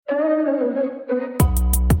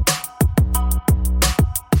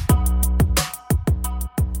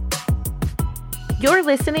You're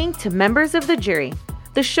listening to Members of the Jury,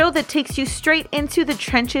 the show that takes you straight into the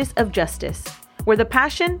trenches of justice, where the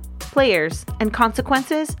passion, players, and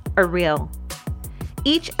consequences are real.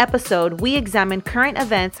 Each episode, we examine current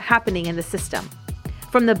events happening in the system.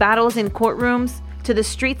 From the battles in courtrooms to the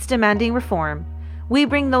streets demanding reform, we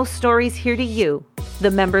bring those stories here to you, the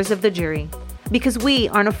members of the jury, because we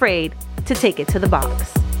aren't afraid to take it to the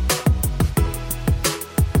box.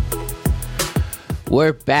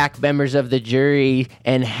 We're back, members of the jury,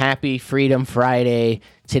 and happy Freedom Friday.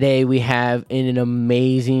 Today we have an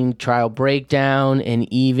amazing trial breakdown and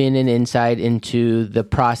even an insight into the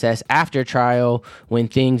process after trial when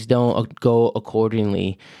things don't go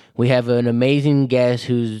accordingly. We have an amazing guest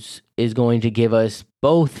who's going to give us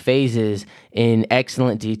both phases in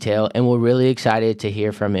excellent detail, and we're really excited to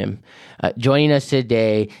hear from him. Joining us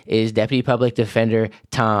today is Deputy Public Defender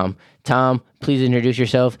Tom. Tom, please introduce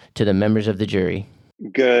yourself to the members of the jury.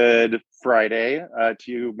 Good Friday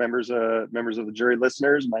to you, members of the jury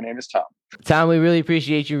listeners. My name is Tom. Tom, we really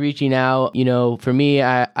appreciate you reaching out. You know, for me,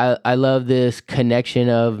 I love this connection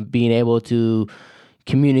of being able to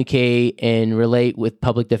communicate and relate with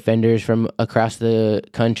public defenders from across the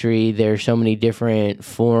country. There's so many different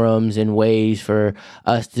forums and ways for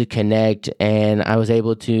us to connect, and I was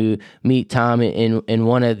able to meet Tom in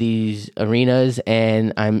one of these arenas,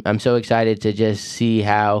 and I'm so excited to just see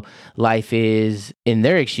how life is in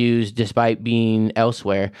their shoes despite being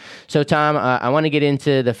elsewhere. So Tom, I want to get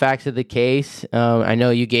into the facts of the case. I know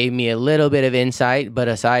you gave me a little bit of insight, but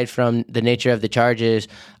aside from the nature of the charges,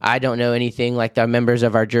 I don't know anything like the members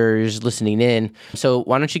of our jurors listening in. So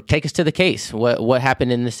why don't you take us to the case? What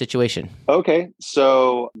happened in this situation? Okay,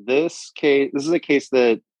 so this is a case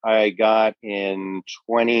that I got in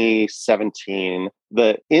 2017.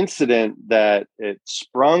 The incident that it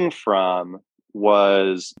sprung from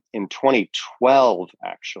was in 2012,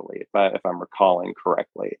 actually, if I'm recalling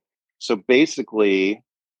correctly. So basically,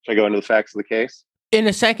 should I go into the facts of the case? In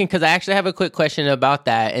a second, because I actually have a quick question about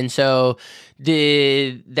that. And so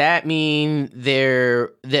did that mean the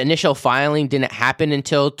initial filing didn't happen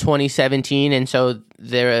until 2017? And so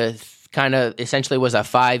there kind of essentially was a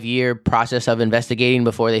 5-year process of investigating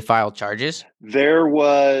before they filed charges? There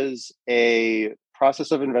was a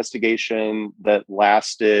process of investigation that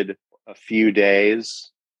lasted a few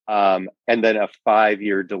days, and then a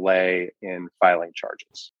 5-year delay in filing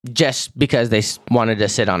charges. Just because they wanted to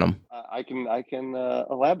sit on them? I can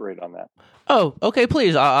elaborate on that. Oh, okay,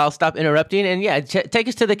 please. I'll stop interrupting. And yeah, take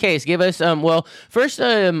us to the case. Give us, first,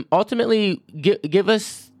 ultimately, give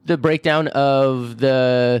us the breakdown of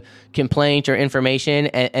the complaint or information,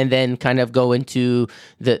 and then kind of go into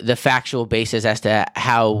the factual basis as to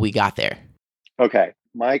how we got there. Okay.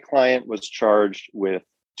 My client was charged with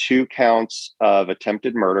 2 counts of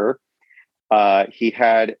attempted murder. He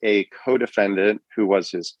had a co-defendant who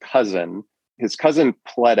was his cousin. His cousin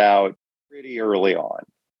pled out pretty early on.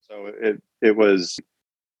 So it was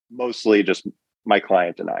mostly just my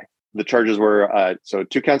client and I. The charges were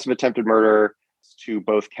 2 counts of attempted murder, to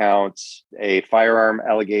both counts, a firearm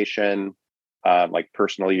allegation, like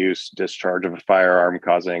personal use, discharge of a firearm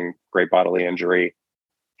causing great bodily injury.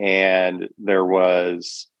 And there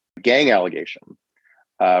was a gang allegation,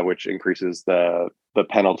 which increases the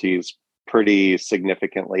penalties pretty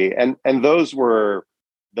significantly. And those were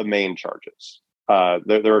the main charges.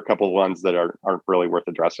 There are a couple of ones that aren't really worth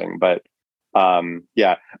addressing, but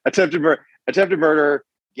attempted murder,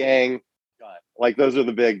 gang, gun. Like those are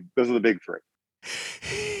the big 3.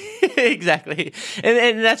 Exactly.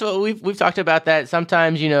 And that's what we've talked about, that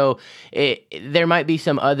sometimes, there might be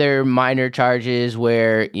some other minor charges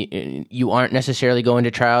where you aren't necessarily going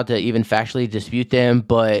to trial to even factually dispute them,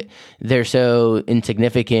 but they're so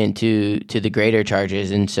insignificant to the greater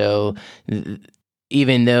charges. And so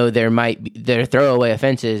even though they're throwaway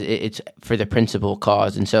offenses, it's for the principal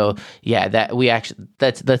cause. And so, yeah,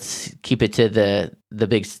 let's keep it to the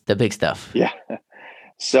big stuff. Yeah.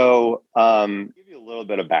 So, give you a little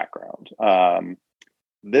bit of background.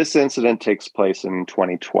 This incident takes place in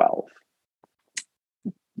 2012.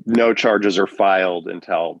 No charges are filed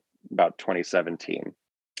until about 2017.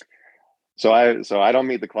 So I don't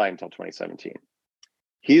meet the client until 2017.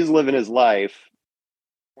 He's living his life.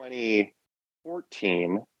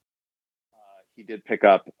 2014, he did pick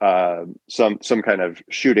up some kind of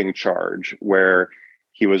shooting charge where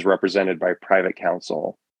he was represented by private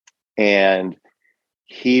counsel, and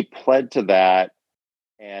he pled to that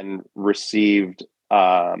and received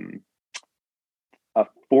a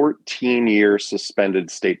 14-year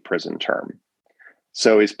suspended state prison term.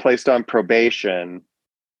 So he's placed on probation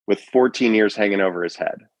with 14 years hanging over his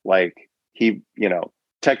head. Like he,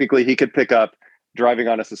 technically he could pick up driving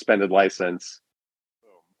on a suspended license,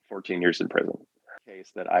 14 years in prison. The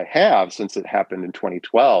case that I have, since it happened in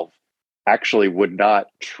 2012, actually would not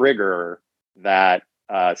trigger that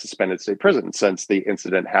suspended state prison, since the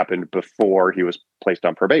incident happened before he was placed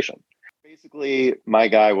on probation. Basically, my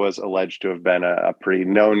guy was alleged to have been a pretty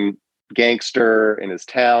known gangster in his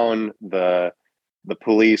town. The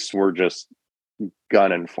police were just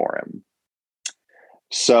gunning for him.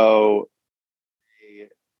 So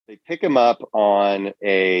they pick him up on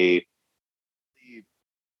a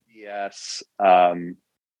BS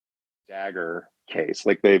dagger case.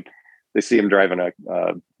 Like they see him driving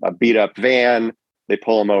a beat up van. They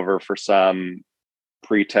pull him over for some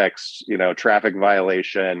pretext, traffic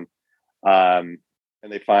violation, and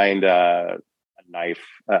they find a knife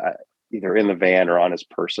either in the van or on his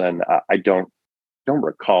person. I don't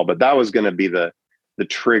recall, but that was going to be the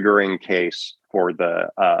triggering case for the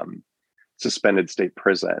suspended state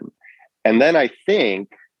prison. And then I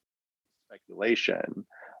think, speculation,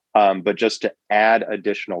 but just to add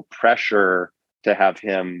additional pressure to have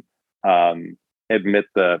him admit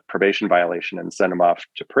the probation violation and send him off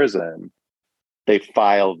to prison, they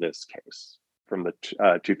filed this case from the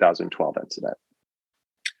 2012 incident.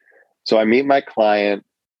 So I meet my client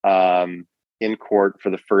in court for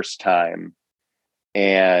the first time.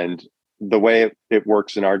 And the way it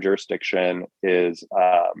works in our jurisdiction is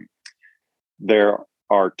there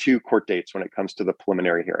are 2 court dates when it comes to the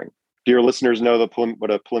preliminary hearing. Do your listeners know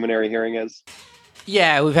what a preliminary hearing is?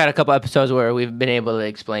 Yeah, we've had a couple episodes where we've been able to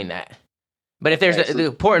explain that. But if there's the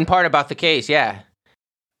important part about the case, yeah.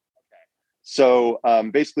 So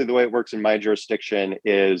basically the way it works in my jurisdiction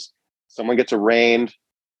is someone gets arraigned.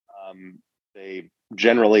 They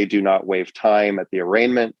generally do not waive time at the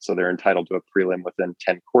arraignment, so they're entitled to a prelim within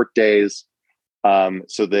 10 court days.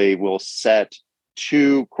 So they will set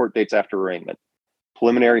 2 court dates after arraignment.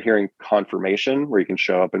 Preliminary hearing confirmation, where you can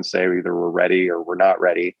show up and say either we're ready or we're not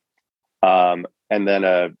ready. And then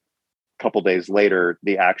a couple days later,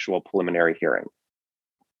 the actual preliminary hearing.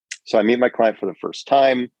 So I meet my client for the first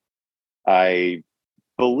time. I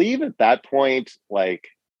believe at that point, like,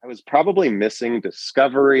 I was probably missing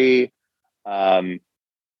discovery.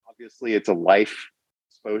 Obviously, it's a life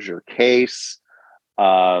exposure case.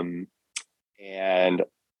 And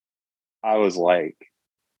I was like,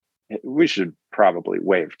 we should probably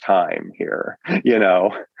waive time here. I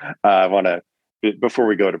want to, before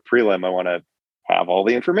we go to prelim, I want to have all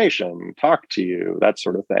the information, talk to you, that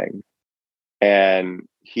sort of thing. And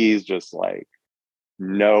he's just like,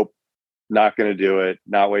 nope, not going to do it,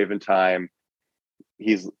 not waiving time.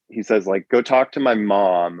 He says, like, go talk to my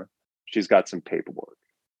mom. She's got some paperwork.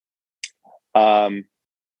 Talk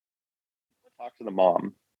to the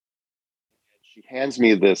mom. She hands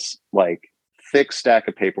me this like thick stack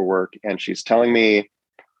of paperwork, and she's telling me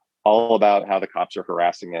all about how the cops are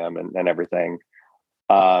harassing him and everything.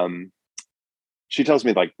 She tells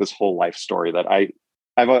me like this whole life story that I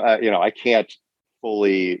can't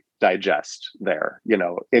fully digest there.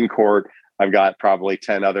 In court, I've got probably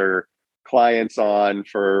 10 other clients on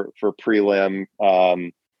for prelim.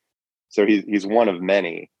 So he's one of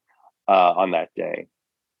many on that day.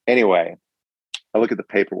 Anyway, I look at the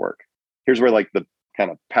paperwork. Here's where like the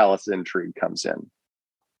kind of palace intrigue comes in.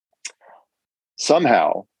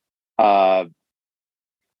 Somehow, I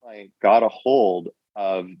got a hold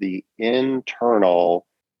of the internal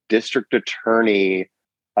district attorney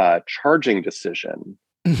charging decision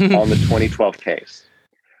on the 2012 case,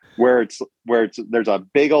 where there's a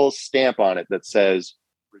big old stamp on it that says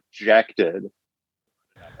rejected.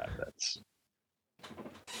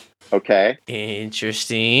 Okay.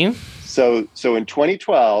 Interesting. So in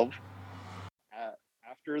 2012,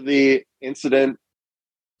 after the incident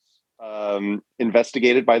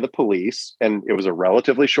investigated by the police, and it was a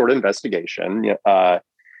relatively short investigation,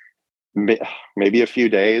 maybe a few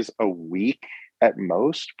days, a week at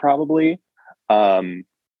most, probably. The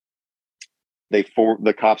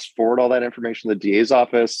cops forward all that information to the DA's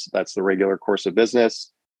office. That's the regular course of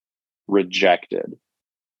business. Rejected.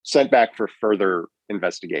 Sent back for further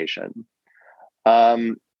investigation.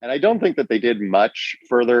 And I don't think that they did much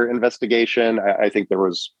further investigation. I think there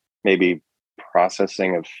was maybe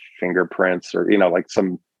processing of fingerprints or, like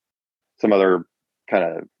some other kind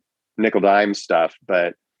of nickel dime stuff,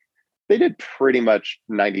 but they did pretty much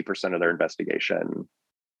 90% of their investigation,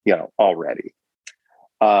 already.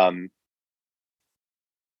 It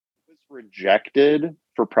was rejected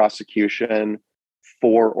for prosecution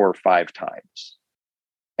 4 or 5 times.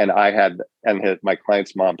 And my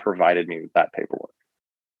client's mom provided me with that paperwork.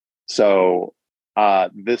 So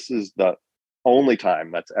this is the only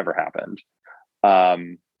time that's ever happened.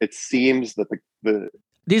 It seems that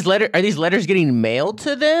these letters getting mailed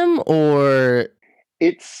to them, or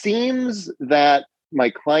it seems that my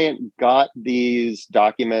client got these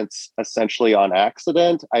documents essentially on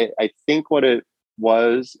accident. I think what it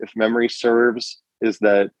was, if memory serves, is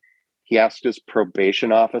that he asked his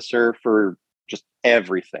probation officer for just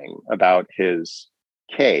everything about his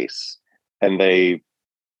case, and they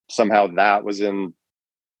somehow that was in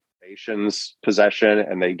probation's possession,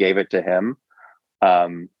 and they gave it to him.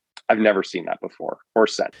 I've never seen that before or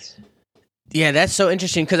since. Yeah, that's so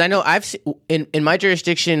interesting because I know in my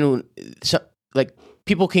jurisdiction, like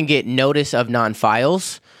people can get notice of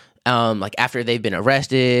non-files, like after they've been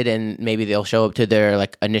arrested, and maybe they'll show up to their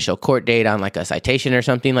like initial court date on like a citation or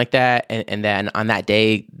something like that, and then on that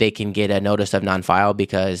day they can get a notice of non-file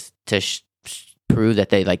because to prove that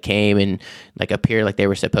they like came and like appear like they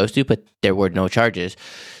were supposed to, but there were no charges.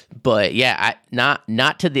 But yeah,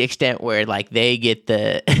 not to the extent where like they get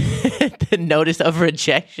the the notice of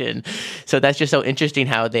rejection. So that's just so interesting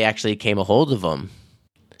how they actually came a hold of them.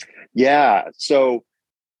 Yeah. So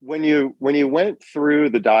when you went through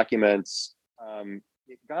the documents,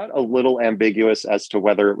 it got a little ambiguous as to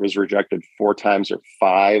whether it was rejected 4 times or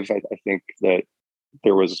 5. I think that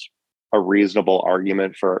there was a reasonable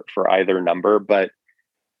argument for either number, but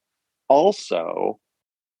also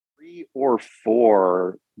 3 or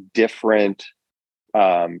 4 different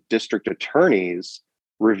district attorneys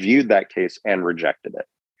reviewed that case and rejected it.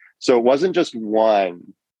 So it wasn't just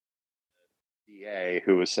one DA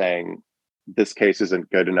who was saying this case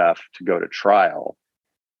isn't good enough to go to trial.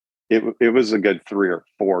 It was a good 3 or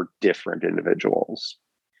 4 different individuals.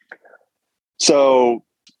 So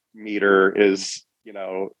meter is,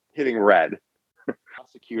 hitting red.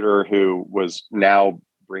 Prosecutor who was now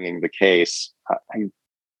bringing the case, I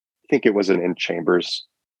think it was an in-chambers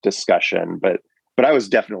discussion, but I was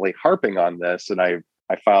definitely harping on this, and I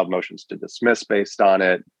filed motions to dismiss based on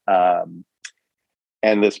it.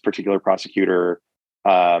 And this particular prosecutor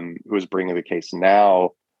who was bringing the case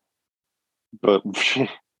now, but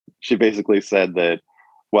she basically said that,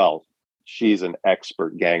 well, she's an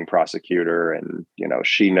expert gang prosecutor, and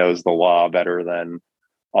she knows the law better than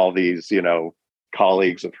all these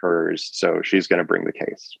colleagues of hers, so she's going to bring the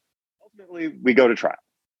case. Ultimately, we go to trial.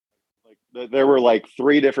 There were like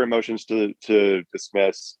 3 different motions to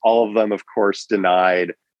dismiss. All of them, of course,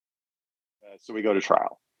 denied. So we go to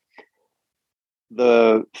trial.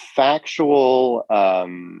 The factual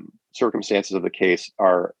circumstances of the case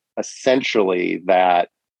are essentially that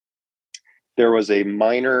there was a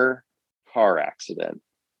minor car accident.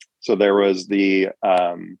 So there was the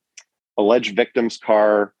alleged victim's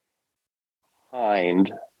car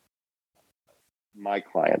behind my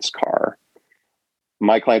client's car.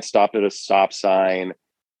 My client stopped at a stop sign,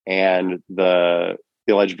 and the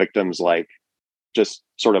alleged victims like just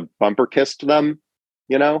sort of bumper kissed them,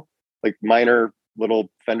 like minor little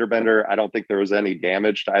fender bender. I don't think there was any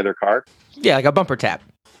damage to either car. Yeah, like a bumper tap.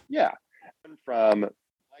 Yeah. From my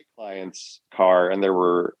client's car, and there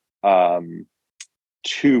were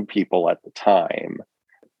 2 people at the time.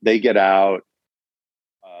 They get out.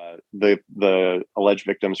 The alleged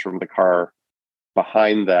victims from the car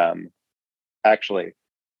behind them. Actually,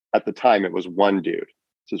 at the time, it was one dude.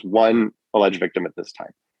 This is one alleged victim at this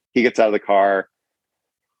time. He gets out of the car.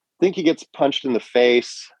 I think he gets punched in the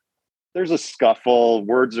face. There's a scuffle.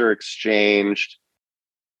 Words are exchanged.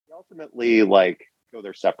 They ultimately, go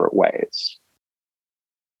their separate ways.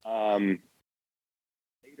 Later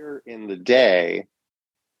in the day,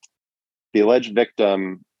 the alleged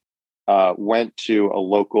victim went to a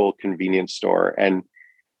local convenience store. And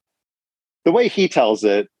the way he tells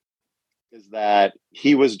it is that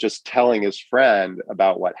he was just telling his friend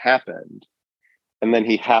about what happened. And then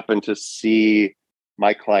he happened to see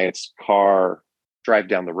my client's car drive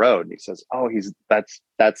down the road. And he says, oh,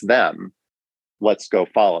 that's them. Let's go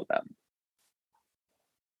follow them.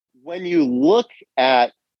 When you look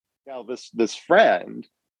at this friend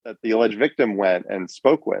that the alleged victim went and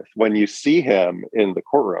spoke with, when you see him in the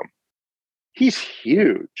courtroom, he's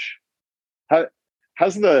huge.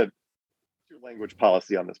 How's the language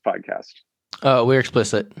policy on this podcast? Oh, we're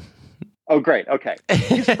explicit. Oh, great. Okay.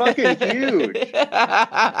 He's fucking huge. He's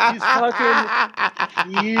fucking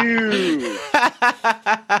huge.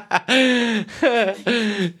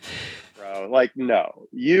 Bro, no,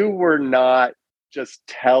 you were not just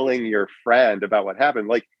telling your friend about what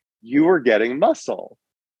happened. You were getting muscle.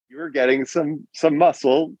 You were getting some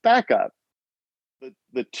muscle backup.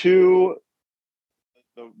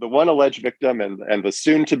 The one alleged victim and the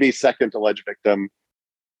soon to be second alleged victim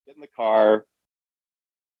get in the car.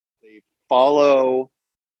 They follow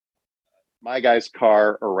my guy's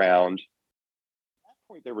car around. At that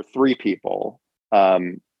point, there were three people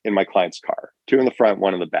in my client's car, two in the front,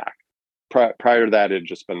 one in the back. Prior to that, it had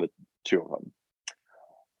just been the two of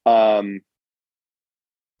them.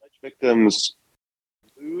 Victims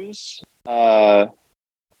lose my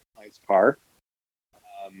client's car.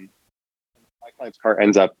 My client's car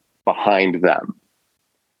ends up behind them.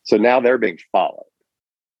 So now they're being followed.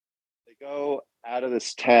 They go out of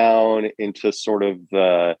this town into sort of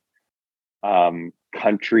the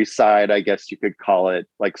countryside, I guess you could call it,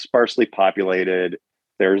 like sparsely populated.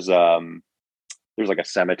 There's like a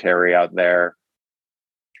cemetery out there.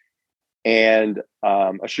 And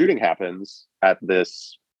a shooting happens at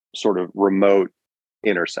this sort of remote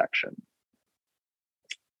intersection.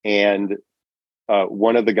 And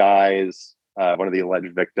one of the guys, one of the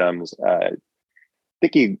alleged victims, I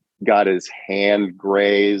think he got his hand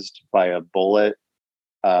grazed by a bullet.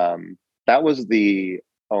 That was the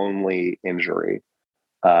only injury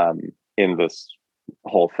in this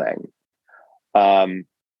whole thing. After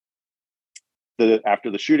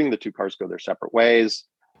the shooting, the two cars go their separate ways.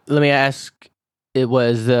 Let me ask: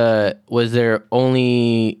 was there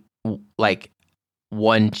only like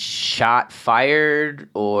one shot fired,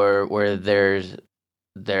 or were there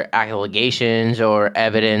allegations or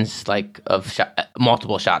evidence like of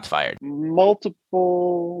multiple shots fired?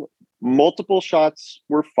 Multiple shots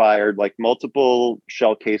were fired. Like multiple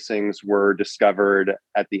shell casings were discovered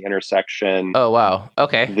at the intersection. Oh wow!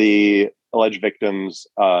 Okay. The alleged victim's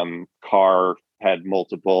car had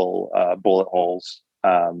multiple bullet holes.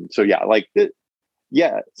 So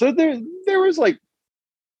yeah, so there was like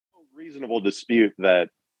a reasonable dispute that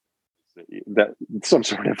some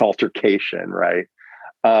sort of altercation, right?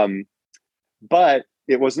 But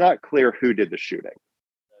it was not clear who did the shooting.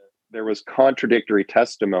 There was contradictory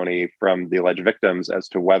testimony from the alleged victims as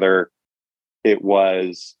to whether it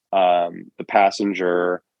was the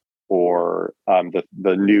passenger or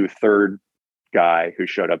the new third guy who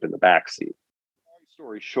showed up in the backseat. Long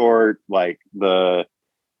story short, like the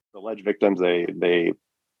alleged victims, they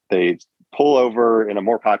pull over in a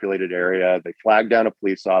more populated area. They flag down a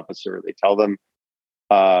police officer. They tell them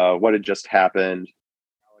what had just happened,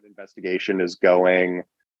 how an investigation is going.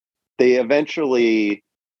 They eventually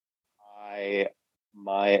tie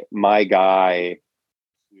my guy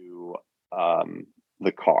to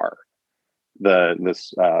the car.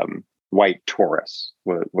 This white Taurus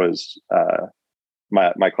was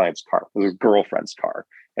my client's car. It was his girlfriend's car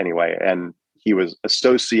anyway, and he was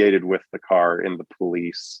associated with the car in the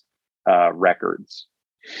police records.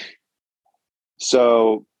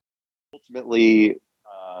 So ultimately,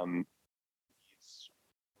 he's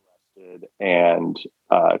arrested and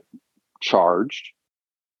charged,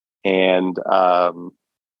 and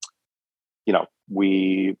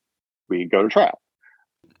we go to trial.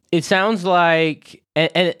 It sounds like,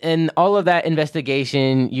 and all of that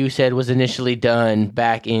investigation you said was initially done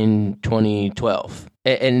back in 2012.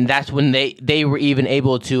 And that's when they were even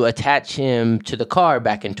able to attach him to the car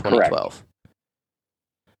back in 2012.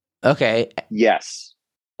 Correct. Okay. Yes.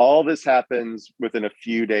 All this happens within a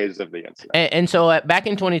few days of the incident. And so back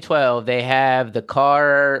in 2012, they have the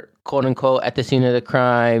car, quote unquote, at the scene of the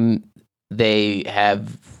crime. They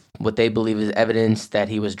have what they believe is evidence that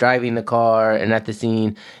he was driving the car, and at the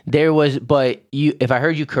scene if I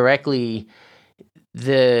heard you correctly,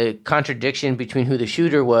 the contradiction between who the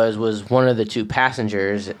shooter was one of the two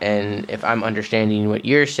passengers, and if I'm understanding what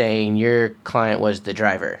you're saying, your client was the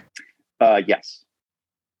driver. Yes.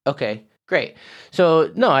 Okay, great.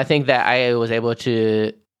 So no, I think that I was able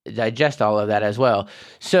to digest all of that as well.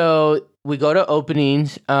 So we go to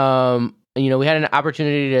openings. We had an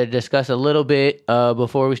opportunity to discuss a little bit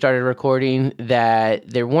before we started recording that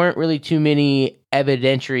there weren't really too many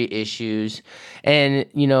evidentiary issues. And,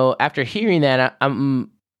 after hearing that,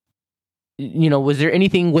 was there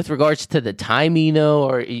anything with regards to the timing though?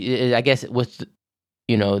 Or I guess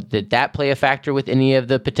did that play a factor with any of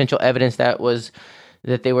the potential evidence that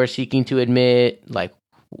they were seeking to admit? Like,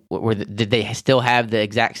 did they still have the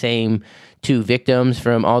exact same two victims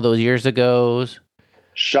from all those years ago?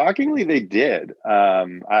 Shockingly, they did. I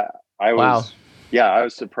was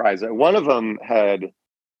surprised. One of them had left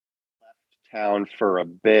town for a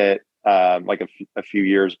bit, like a few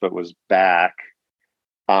years, but was back.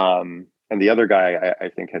 And the other guy, I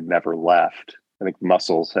think, had never left. I think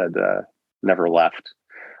Muscles had never left.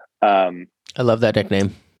 I love that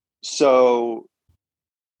nickname. So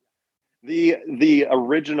the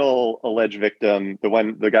original alleged victim,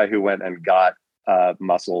 the guy who went and got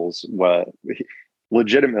Muscles,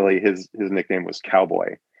 legitimately his nickname was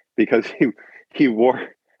Cowboy, because he wore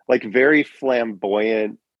like very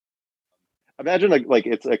flamboyant imagine like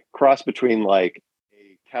it's a cross between like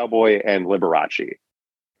a cowboy and Liberace,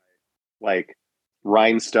 like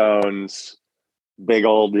rhinestones, big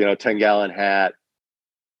old 10-gallon hat,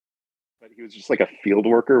 but he was just like a field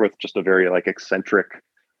worker with just a very like eccentric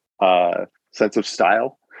sense of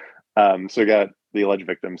style. So we got the alleged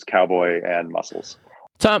victims, cowboy and Muscles.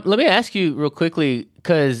 Tom, let me ask you real quickly,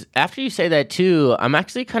 because after you say that too, I'm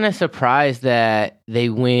actually kind of surprised that they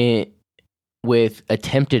went with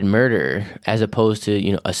attempted murder as opposed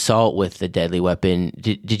to, assault with the deadly weapon.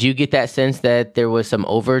 Did you get that sense that there was some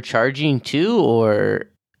overcharging too, or?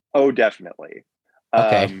 Oh, definitely.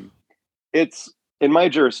 Okay. It's in my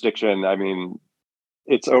jurisdiction. I mean,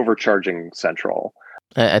 it's overcharging central.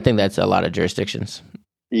 I think that's a lot of jurisdictions.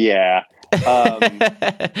 Yeah.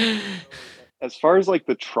 As far as like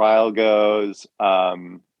the trial goes,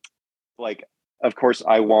 like, of course,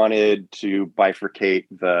 I wanted to bifurcate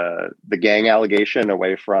the gang allegation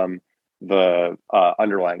away from the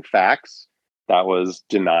underlying facts. That was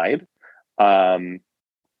denied. And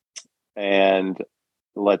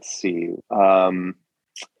let's see.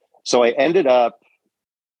 So I ended up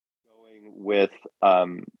going with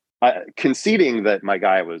conceding that my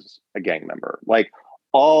guy was a gang member. Like,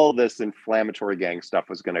 all this inflammatory gang stuff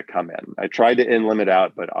was going to come in. I tried to in limit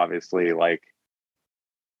out, but obviously, like,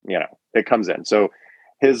 it comes in. So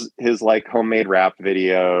his like homemade rap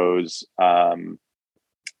videos,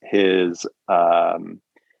 his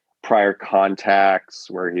prior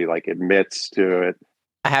contacts where he like admits to it.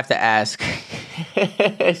 I have to ask,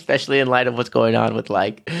 especially in light of what's going on with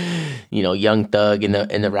like, Young Thug and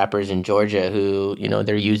the rappers in Georgia who,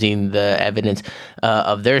 they're using the evidence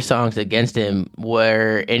of their songs against him.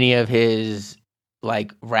 Were any of his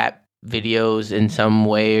like rap videos in some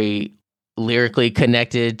way lyrically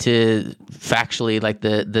connected to factually like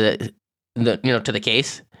the to the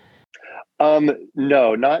case?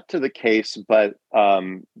 No, not to the case, but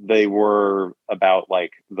they were about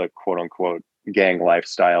like the quote unquote gang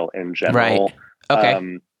lifestyle in general. Right.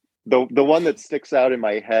 Okay. The one that sticks out in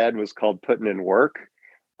my head was called Putting in Work.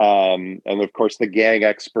 And of course the gang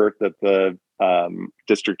expert that the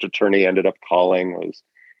district attorney ended up calling was,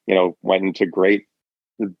 went into great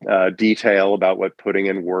detail about what putting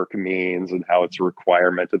in work means and how it's a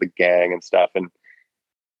requirement of the gang and stuff. And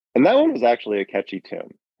that one was actually a catchy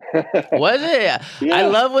tune. Was it? Yeah. I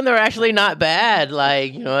love when they're actually not bad.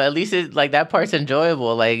 Like, at least it like that part's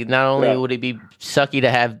enjoyable. Like, not only would it be sucky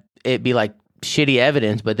to have it be like shitty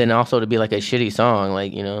evidence, but then also to be like a shitty song.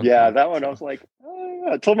 Like, Yeah, that one I was like, oh,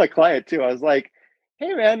 yeah. I told my client too. I was like,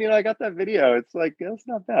 hey man, I got that video. It's like, it's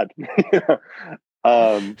not bad.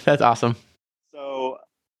 That's awesome. So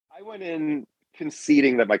I went in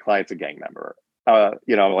conceding that my client's a gang member.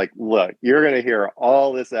 Like, look, you're going to hear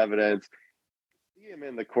all this evidence. See him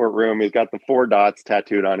in the courtroom. He's got the 4 dots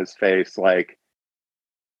tattooed on his face. Like,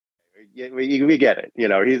 we get it.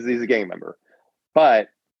 He's a gang member. But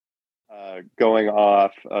going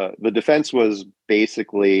off, the defense was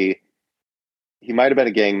basically he might have been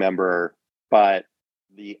a gang member, but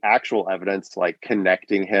the actual evidence, like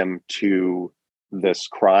connecting him to this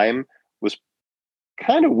crime, was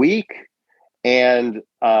kind of weak. And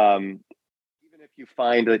even if you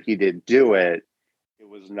find that he did do it, it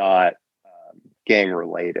was not gang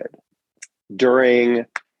related. During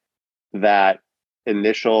that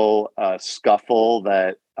initial scuffle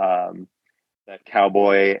that that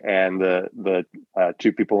cowboy and the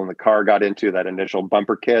 2 people in the car got into, that initial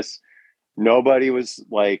bumper kiss, nobody was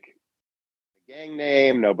like a gang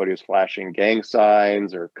name, nobody was flashing gang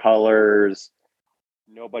signs or colors.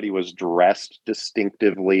 Nobody was dressed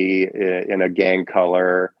distinctively in a gang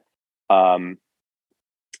color.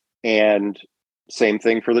 And same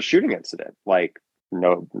thing for the shooting incident. Like,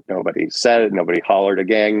 nobody said it, nobody hollered a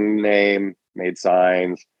gang name, made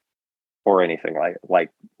signs, or anything like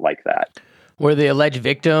that. Were the alleged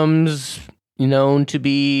victims known to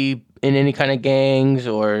be in any kind of gangs,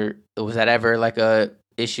 or was that ever like a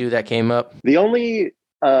issue that came up? The only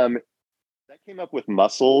that came up with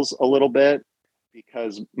Muscles a little bit,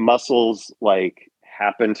 because Muscles like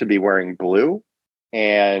happened to be wearing blue,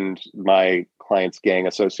 and my client's gang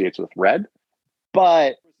associates with red,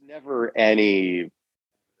 but there was never any evidence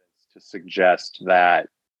to suggest that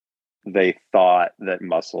they thought that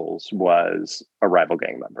Muscles was a rival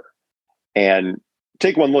gang member. And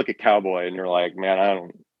take one look at Cowboy and you're like, man,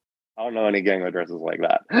 I don't know any gang that dresses like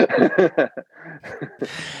that.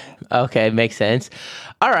 Okay, makes sense.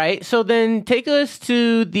 All right, so then take us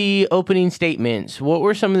to the opening statements. What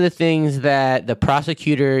were some of the things that the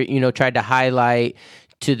prosecutor, tried to highlight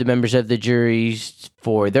to the members of the juries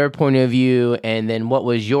for their point of view, and then what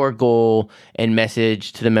was your goal and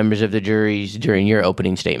message to the members of the juries during your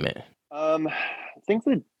opening statement? I think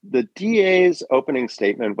the DA's opening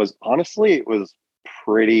statement was honestly it was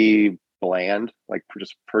pretty bland, like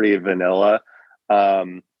just pretty vanilla.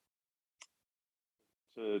 Um,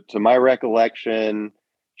 to my recollection,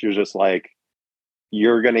 she was just like,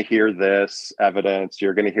 "You're going to hear this evidence.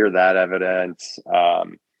 You're going to hear that evidence.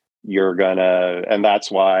 You're gonna, and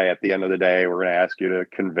that's why at the end of the day, we're going to ask you to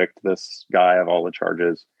convict this guy of all the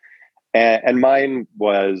charges." And mine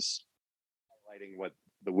was highlighting what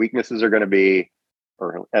the weaknesses are going to be,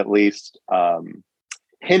 or at least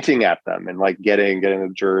hinting at them, and like getting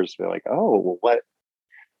the jurors to be like, "Oh, well,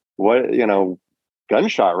 what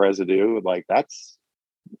gunshot residue, like that's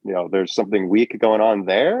there's something weak going on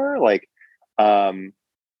there." Like um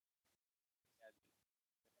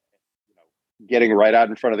getting right out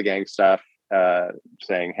in front of the gang stuff,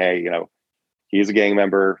 saying, "Hey, he's a gang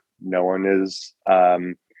member. No one is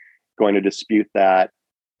going to dispute that."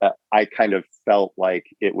 I kind of felt like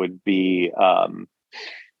it would be, I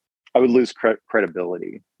would lose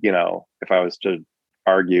credibility, if I was to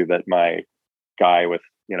argue that my guy with,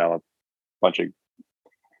 a bunch of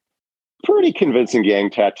pretty convincing gang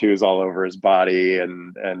tattoos all over his body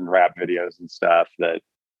and rap videos and stuff,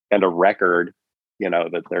 and a record,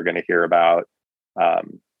 that they're going to hear about,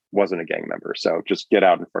 wasn't a gang member. So just get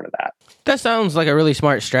out in front of that. That sounds like a really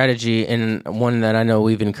smart strategy, and one that I know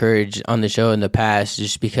we've encouraged on the show in the past,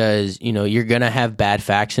 just because, you're going to have bad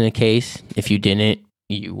facts in a case. If you didn't,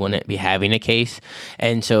 you wouldn't be having a case.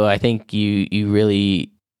 And so I think you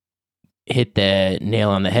really hit the nail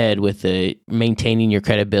on the head with the maintaining your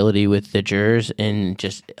credibility with the jurors and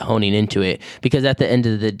just honing into it. Because at the end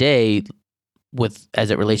of the day,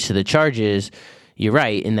 as it relates to the charges, you're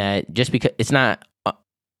right in that just because it's not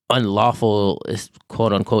unlawful,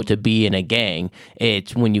 quote unquote, to be in a gang,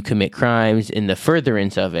 it's when you commit crimes in the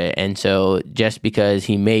furtherance of it. And so just because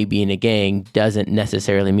he may be in a gang doesn't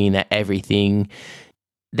necessarily mean that everything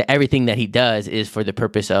that he does is for the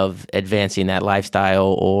purpose of advancing that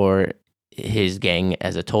lifestyle or his gang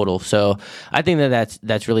as a total. So I think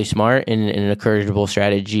that's really smart and an encourageable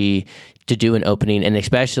strategy to do an opening, and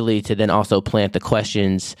especially to then also plant the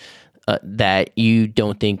questions that you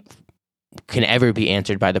don't think can ever be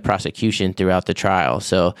answered by the prosecution throughout the trial.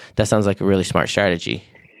 So that sounds like a really smart strategy.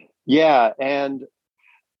 Yeah, and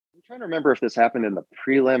I'm trying to remember if this happened in the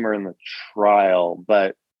prelim or in the trial,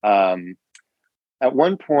 but at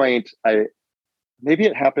one point, maybe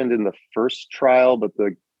it happened in the first trial, but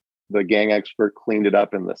the gang expert cleaned it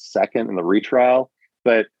up in the second, in the retrial.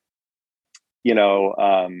 But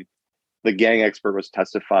the gang expert was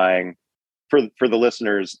testifying for the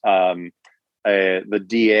listeners. The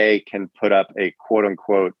DA can put up a quote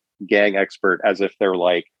unquote gang expert as if they're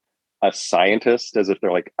like a scientist, as if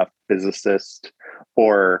they're like a physicist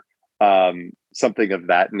or something of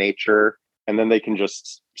that nature. And then they can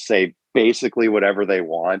just say basically whatever they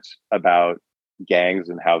want about gangs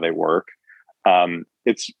and how they work.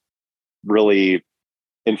 It's really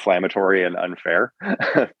inflammatory and unfair,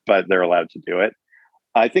 but they're allowed to do it.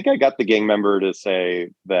 I think I got the gang member to say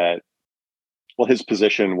that, well, his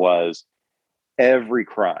position was every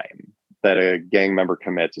crime that a gang member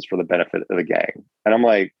commits is for the benefit of the gang. And I'm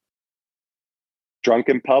like, drunk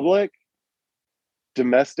in public,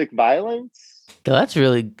 domestic violence. Those are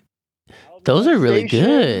really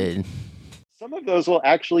good. Some of those will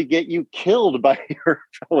actually get you killed by your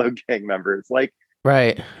fellow gang members. Like,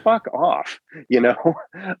 right. Fuck off,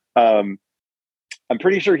 I'm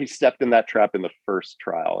pretty sure he stepped in that trap in the first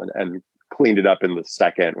trial and cleaned it up in the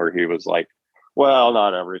second, where he was like, well,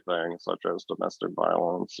 not everything, such as domestic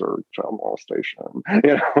violence or child molestation,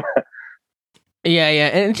 Yeah,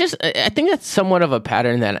 and I think that's somewhat of a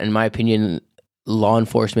pattern that, in my opinion, law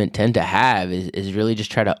enforcement tend to have is really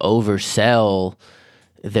just try to oversell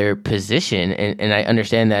their position. And I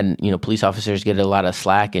understand that, police officers get a lot of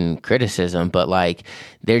slack and criticism, but like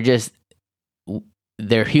they're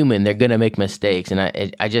human. They're going to make mistakes. And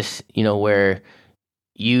I just, where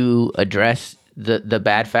you address the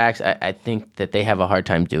bad facts, I think that they have a hard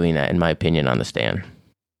time doing that, in my opinion, on the stand.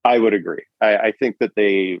 I would agree. I think that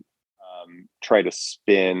they try to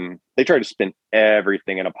spin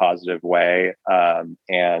everything in a positive way.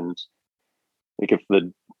 And I think if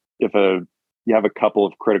you have a couple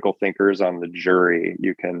of critical thinkers on the jury,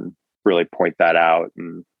 you can really point that out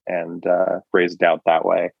and raise doubt that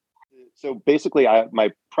way. So basically,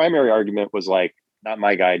 my primary argument was like, not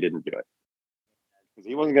my guy didn't do it, because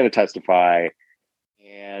he wasn't going to testify,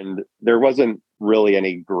 and there wasn't really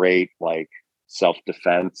any great like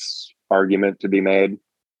self-defense argument to be made.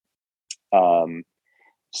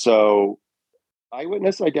 So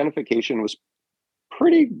eyewitness identification was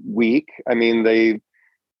pretty weak. I mean, the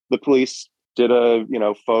police did a,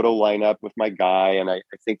 photo lineup with my guy. And I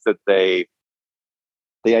think that they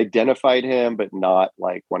identified him, but not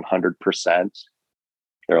like 100%.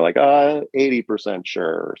 They're like, 80% sure,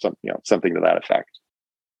 or something to that effect.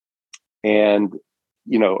 And,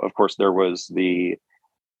 of course there was the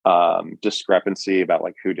discrepancy about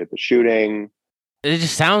like who did the shooting. It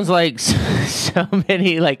just sounds like so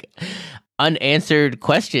many like unanswered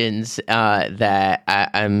questions that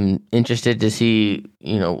I'm interested to see,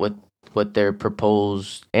 what their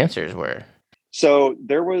proposed answers were. So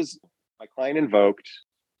there was, my client invoked,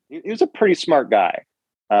 he was a pretty smart guy.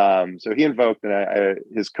 So he invoked, and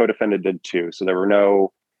his co-defendant did too. So there were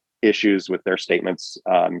no issues with their statements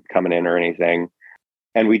coming in or anything.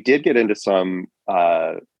 And we did get into some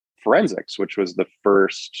forensics, which was the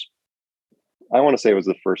first, I want to say it was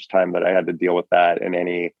the first time that I had to deal with that in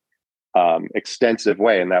any extensive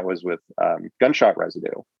way. And that was with gunshot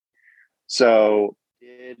residue. So I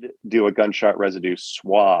did do a gunshot residue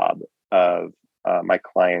swab of my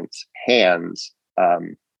client's hands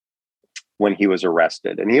when he was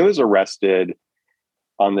arrested. And he was arrested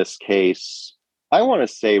on this case, I want to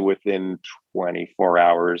say within 24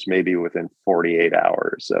 hours, maybe within 48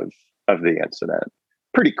 hours of the incident.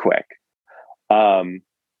 Pretty quick.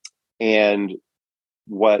 And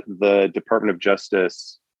what the Department of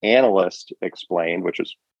Justice analyst explained, which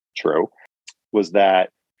is true, was that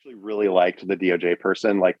actually really liked the DOJ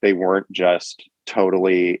person. Like they weren't just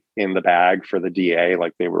totally in the bag for the DA,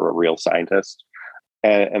 like they were a real scientist.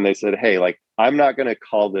 And they said, hey, like, I'm not going to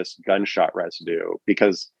call this gunshot residue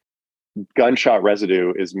because gunshot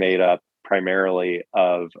residue is made up primarily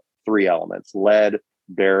of three elements: lead,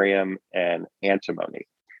 barium, and antimony.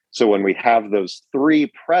 So when we have those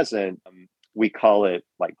three present, we call it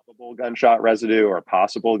like probable gunshot residue or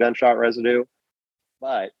possible gunshot residue.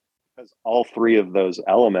 But because all three of those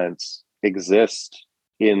elements exist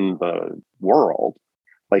in the world,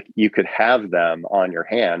 like you could have them on your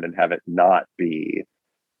hand and have it not be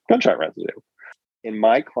gunshot residue. In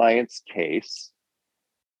my client's case,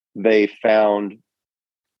 they found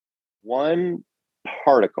one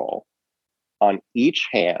particle on each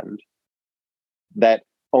hand that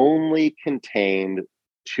only contained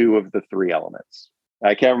two of the three elements.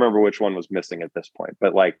 I can't remember which one was missing at this point,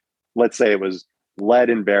 but like, let's say it was lead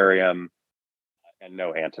and barium and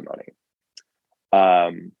no antimony.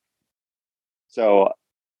 So I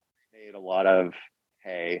made a lot of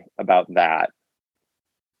hay about that.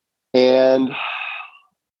 And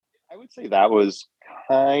I would say that was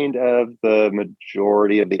kind of the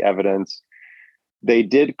majority of the evidence. They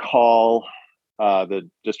did call, the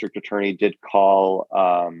district attorney did call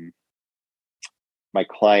my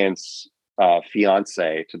client's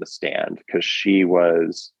fiance to the stand because she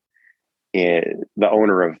was the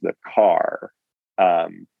owner of the car.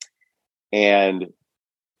 And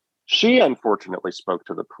she unfortunately spoke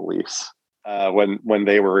to the police when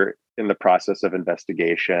they were in the process of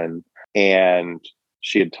investigation. And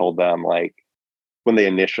she had told them, like, when they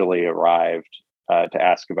initially arrived to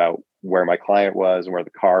ask about where my client was and where the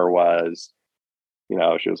car was,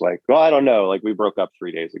 she was like, well, I don't know. Like, we broke up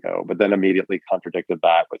 3 days ago, but then immediately contradicted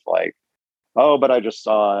that with like, oh, but I just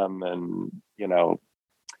saw him. And,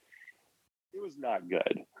 it was not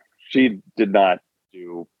good. She did not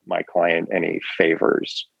do my client any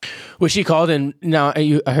favors. Was she called in? Now,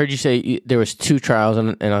 I heard you say there was two trials,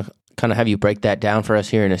 and I'll kind of have you break that down for us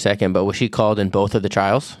here in a second, but was she called in both of the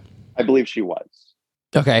trials? I believe she was.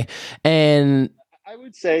 Okay. And I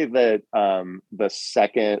would say that the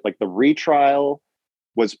second, like the retrial,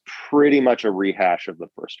 was pretty much a rehash of the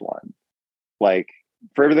first one. Like,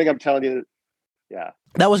 for everything I'm telling you, yeah.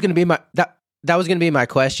 That was going to be my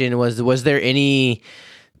question. Was there any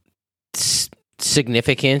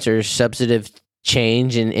significance or substantive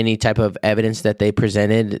change in any type of evidence that they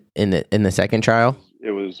presented in the second trial?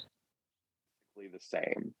 It was the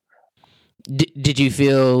same. Did you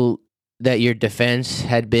feel that your defense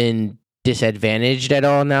had been disadvantaged at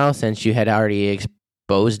all now, since you had already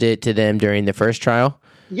exposed it to them during the first trial?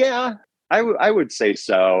 Yeah, I would say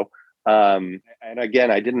so. And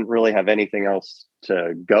again, I didn't really have anything else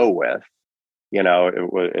to go with.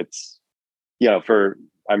 It's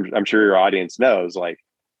I'm sure your audience knows, like,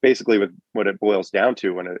 basically what it boils down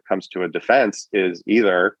to when it comes to a defense is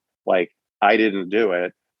either like, I didn't do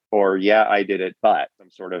it, or yeah, I did it, but some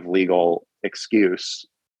sort of legal excuse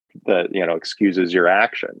that, excuses your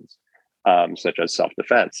actions, such as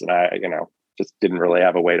self-defense. And I, just didn't really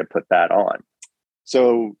have a way to put that on.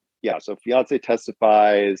 So yeah, so fiance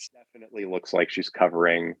testifies, definitely looks like she's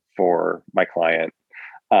covering for my client.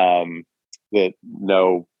 That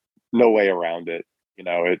no way around it.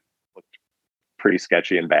 It looked pretty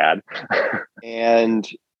sketchy and bad. And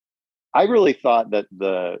I really thought that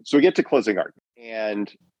so we get to closing argument,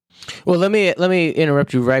 and Well, let me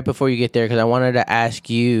interrupt you right before you get there, because I wanted to ask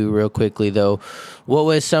you real quickly though, what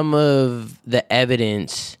was some of the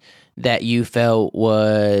evidence that you felt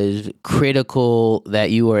was critical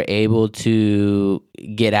that you were able to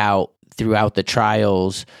get out throughout the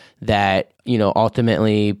trials that,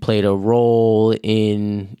 ultimately played a role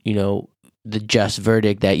in, the just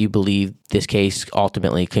verdict that you believe this case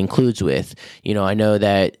ultimately concludes with? I know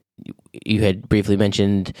that you had briefly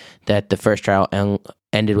mentioned that the first trial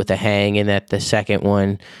ended with a hang and that the second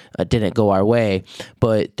one didn't go our way.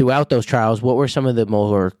 But throughout those trials, what were some of the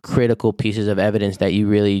more critical pieces of evidence that you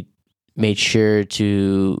really made sure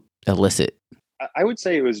to elicit? I would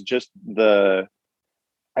say it was just I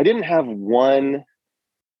didn't have one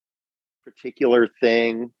particular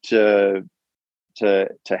thing to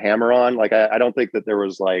hammer on. Like, I don't think that there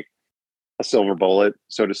was like a silver bullet,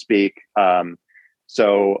 so to speak.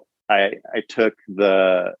 So I took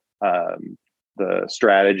the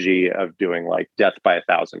strategy of doing like death by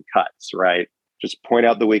 1,000 cuts, right? Just point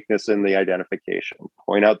out the weakness in the identification,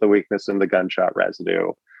 point out the weakness in the gunshot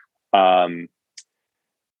residue. I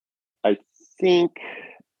think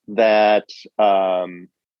that probably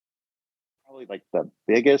like the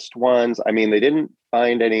biggest ones, I mean, they didn't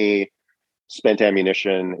find any spent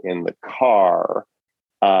ammunition in the car.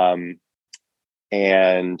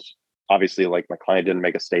 And obviously, like, my client didn't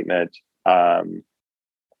make a statement.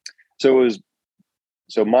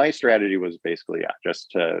 So my strategy was basically,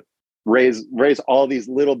 just to raise all these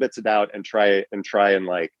little bits of doubt and try and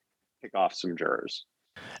like pick off some jurors.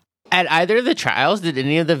 At either of the trials, did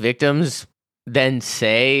any of the victims then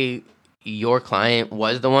say your client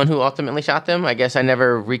was the one who ultimately shot them? I guess I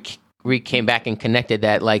never came back and connected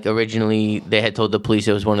that. Like, originally they had told the police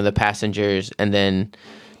it was one of the passengers, and then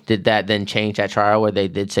did that then change that trial where they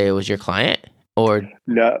did say it was your client? Or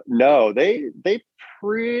no, they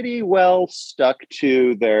pretty well stuck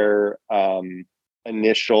to their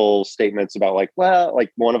initial statements about, like, well,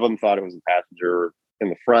 like, one of them thought it was a passenger in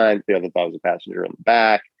the front, the other thought it was a passenger in the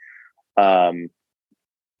back.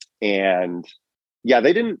 And yeah,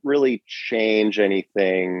 they didn't really change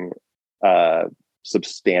anything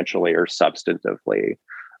substantially or substantively.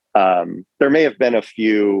 There may have been a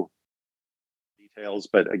few details,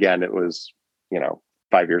 but again, it was,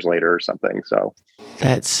 5 years later or something. So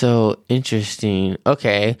that's so interesting.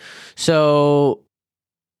 Okay. So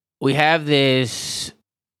we have this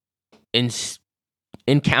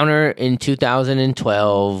encounter in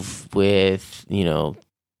 2012 with,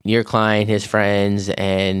 your client, his friends,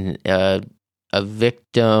 and a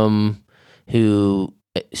victim who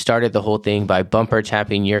started the whole thing by bumper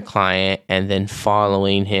tapping your client and then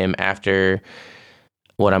following him after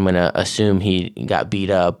what I'm going to assume he got beat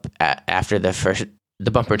up after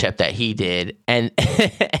the bumper tap that he did. And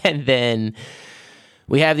and then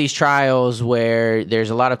we have these trials where there's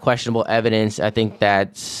a lot of questionable evidence. I think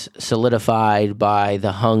that's solidified by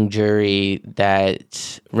the hung jury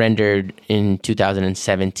that rendered in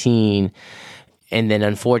 2017. And then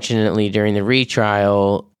unfortunately during the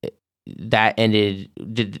retrial, that ended.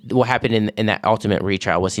 What happened in that ultimate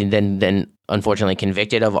retrial? Was he then unfortunately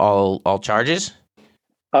convicted of all charges?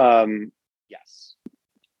 Yes.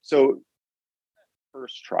 So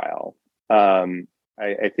first trial,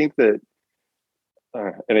 I think that,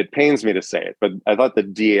 and it pains me to say it, but I thought the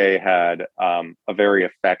DA had a very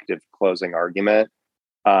effective closing argument.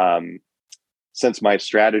 Since my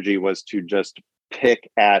strategy was to just pick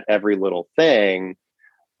at every little thing,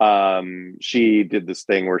 she did this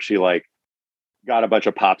thing where she, like, got a bunch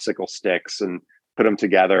of popsicle sticks and put them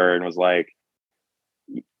together and was like,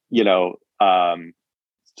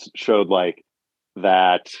 showed like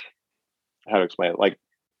that, how to explain it, like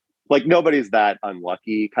nobody's that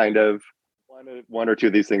unlucky, kind of. One or two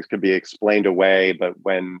of these things could be explained away, but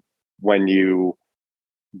when you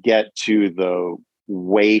get to the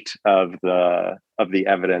weight of the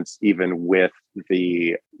evidence, even with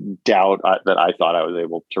the doubt that I thought I was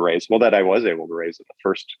able to raise, that I was able to raise in the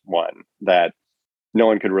first one, that no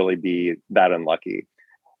one could really be that unlucky.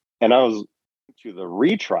 And I was to the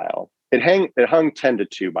retrial. It hung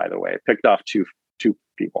 10-2, by the way. It picked off two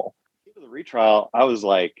people. To the retrial, I was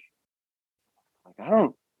like, I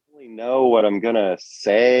don't really know what I'm gonna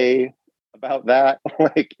say about that,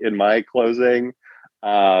 like, in my closing.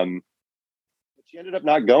 But she ended up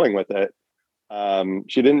not going with it.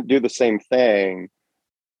 She didn't do the same thing,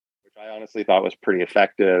 which I honestly thought was pretty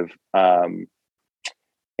effective.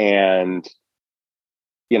 And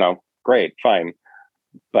great, fine.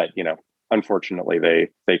 But unfortunately,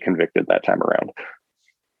 they convicted that time around.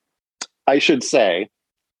 I should say,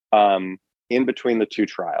 in between the two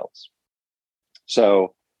trials.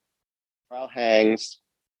 So Trial hangs.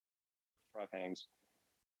 Trial hangs.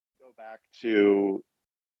 Go back to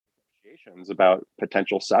negotiations about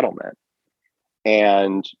potential settlement.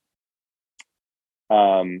 And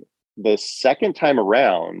the second time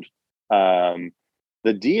around,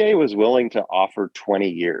 the DA was willing to offer 20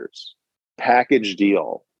 years, package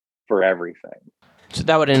deal for everything. So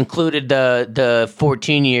that would have included the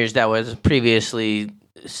 14 years that was previously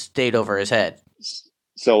stayed over his head.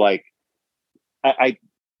 So like, I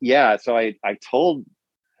told,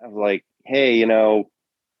 I was like, hey,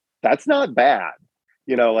 that's not bad.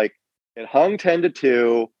 Like it hung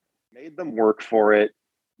 10-2, made them work for it.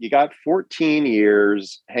 You got 14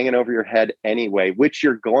 years hanging over your head anyway, which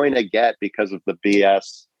you're going to get because of the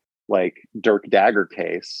BS, like Dirk Dagger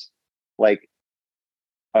case. Like,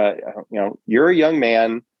 you're a young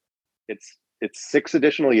man. It's 6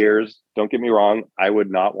 additional years. Don't get me wrong. I would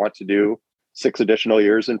not want to do 6 additional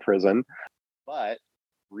years in prison, but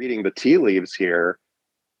reading the tea leaves here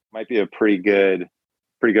might be a pretty good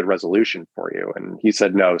resolution for you. And he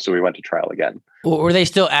said no, so we went to trial again. Were they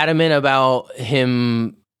still adamant about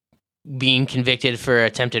him being convicted for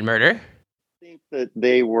attempted murder? I think that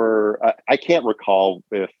they were. I can't recall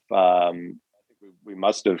if. I think we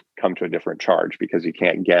must have come to a different charge because you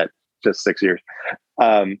can't get just 6 years.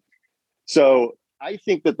 So I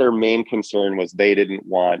think that their main concern was they didn't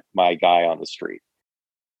want my guy on the street.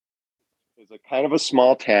 It was a kind of a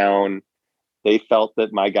small town. They felt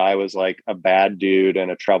that my guy was like a bad dude and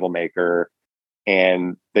a troublemaker,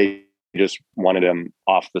 and they just wanted him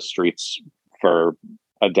off the streets for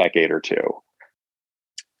a decade or two.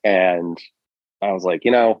 And I was like,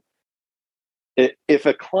 if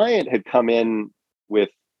a client had come in with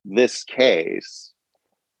this case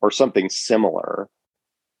or something similar,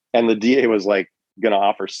 and the DA was like going to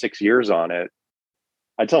offer 6 years on it,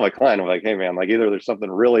 I'd tell my client, I'm like, hey man, like either there's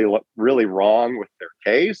something really, really wrong with their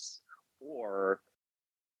case, or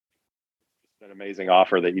it's an amazing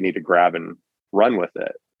offer that you need to grab and run with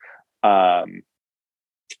it.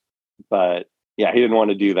 But yeah, he didn't want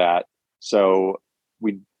to do that. So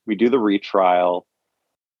we do the retrial,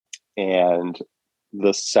 and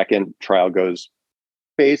the second trial goes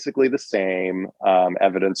basically the same,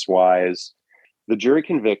 evidence-wise. The jury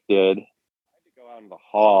convicted. I had to go out in the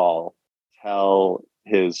hall, tell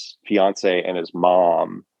his fiance and his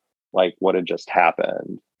mom like what had just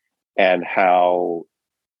happened and how,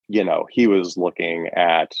 he was looking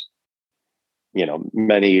at,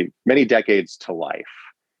 many, many decades to life,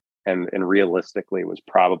 and realistically was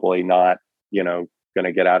probably not, going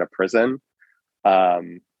to get out of prison.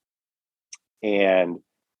 And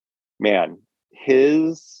man,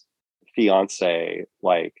 his fiance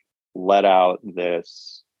like let out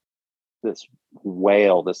this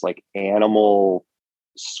wail, this like animal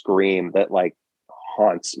scream that like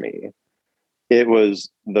haunts me. It was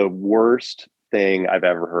the worst thing I've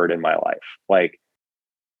ever heard in my life. Like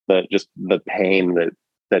the pain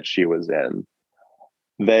that she was in.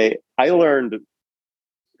 I learned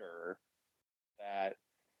that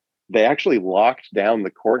they actually locked down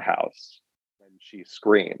the courthouse when she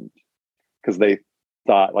screamed, because they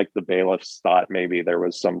thought, like the bailiffs thought, maybe there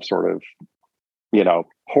was some sort of,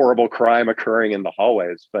 horrible crime occurring in the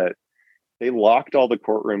hallways, but they locked all the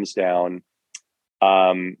courtrooms down.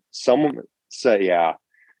 Someone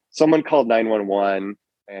called 911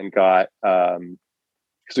 and got,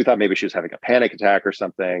 because we thought maybe she was having a panic attack or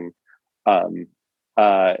something. And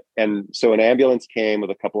so an ambulance came with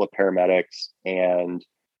a couple of paramedics, and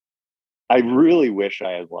I really wish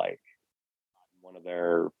I had like one of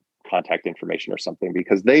their contact information or something,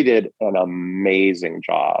 because they did an amazing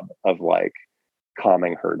job of like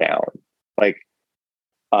calming her down. Like,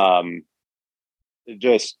 it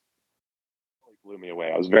just blew me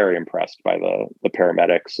away. I was very impressed by the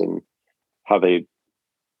paramedics and how they,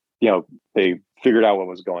 they figured out what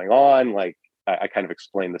was going on. Like I kind of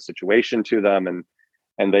explained the situation to them,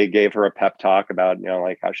 and they gave her a pep talk about,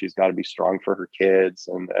 like how she's got to be strong for her kids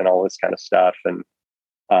and all this kind of stuff. And,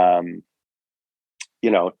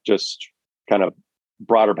 just kind of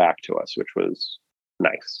brought her back to us, which was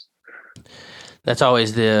nice. That's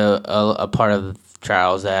always a part of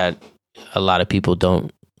trials that a lot of people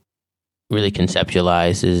don't really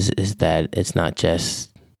conceptualize is that it's not just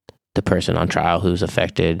the person on trial who's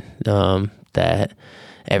affected, that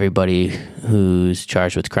everybody who's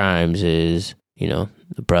charged with crimes is,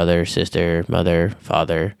 the brother, sister, mother,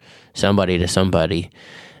 father, somebody to somebody.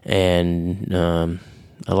 And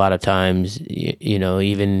a lot of times,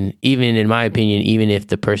 even in my opinion, even if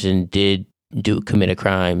the person did commit a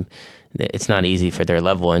crime, it's not easy for their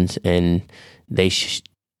loved ones, and they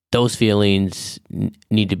those feelings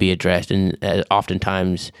need to be addressed. And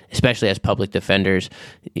oftentimes, especially as public defenders,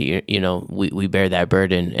 we bear that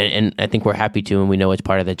burden. And I think we're happy to, and we know it's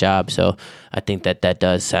part of the job. So I think that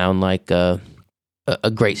does sound like a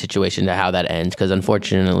great situation to how that ends. Because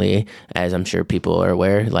unfortunately, as I'm sure people are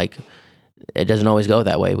aware, like, it doesn't always go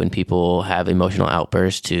that way when people have emotional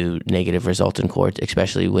outbursts to negative results in court,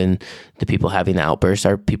 especially when the people having the outbursts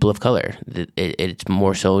are people of color. It's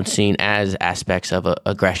more so seen as aspects of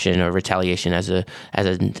aggression or retaliation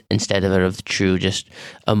instead of a true just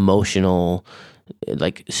emotional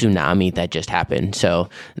like tsunami that just happened. So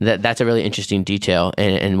that's a really interesting detail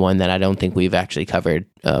and one that I don't think we've actually covered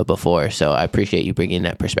before. So I appreciate you bringing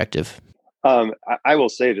that perspective. I will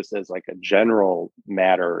say, just as like a general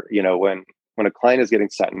matter, when a client is getting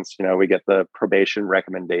sentenced, we get the probation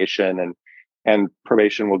recommendation, and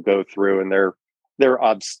probation will go through, and they're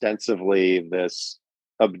ostensibly this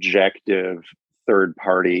objective third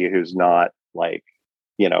party who's not like,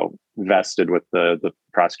 vested with the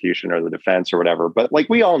prosecution or the defense or whatever. But like,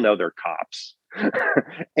 we all know they're cops,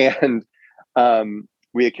 and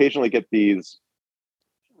we occasionally get these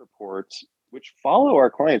reports which follow our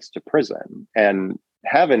clients to prison and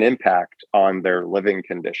have an impact on their living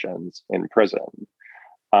conditions in prison.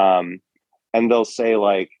 And they'll say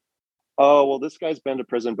like, oh, well, this guy's been to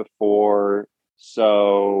prison before,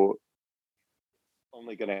 so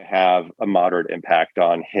only going to have a moderate impact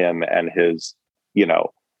on him and his,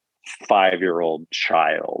 5-year-old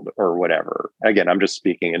child or whatever. Again, I'm just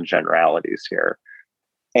speaking in generalities here.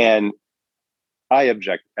 And I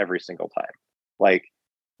object every single time. Like,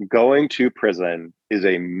 going to prison is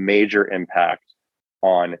a major impact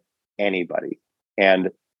on anybody and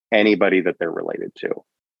anybody that they're related to,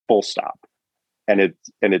 full stop. And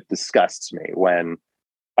it disgusts me when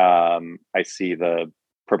I see the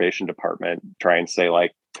probation department try and say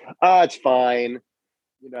like, it's fine,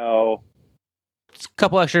 It's a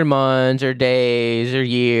couple extra months or days or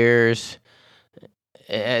years.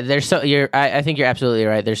 I think you're absolutely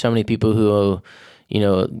right. There's so many people who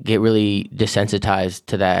get really desensitized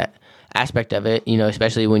to that aspect of it,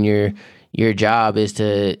 especially when your job is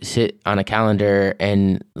to sit on a calendar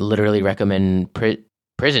and literally recommend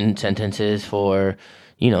prison sentences for,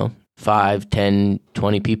 5, 10,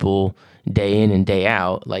 20 people day in and day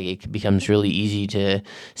out. Like, it becomes really easy to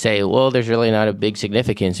say, well, there's really not a big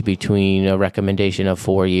significance between a recommendation of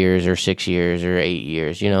 4 years or 6 years or 8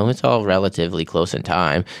 years. It's all relatively close in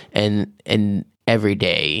time. And every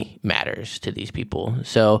day matters to these people.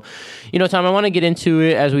 So, Tom, I want to get into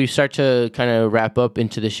it as we start to kind of wrap up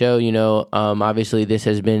into the show. Obviously this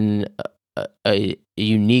has been a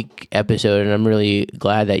unique episode, and I'm really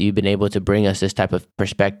glad that you've been able to bring us this type of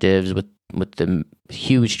perspectives with the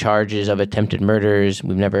huge charges of attempted murders.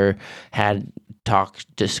 We've never had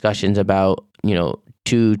discussions about,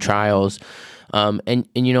 2 trials. And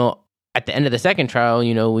at the end of the second trial,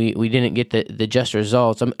 we didn't get the just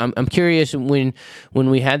results. I'm curious, when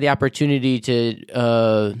we had the opportunity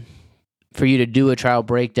to for you to do a trial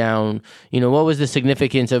breakdown, what was the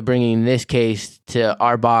significance of bringing this case to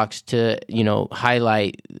our box to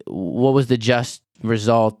highlight what was the just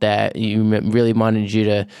result that you really wanted you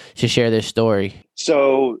to share this story?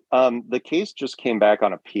 So the case just came back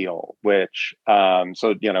on appeal, which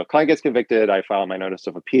client gets convicted, I file my notice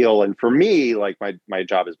of appeal, and for me, like, my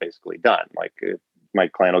job is basically done. Like, my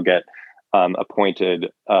client will get appointed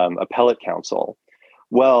appellate counsel.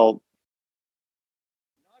 Well,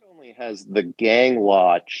 not only has the gang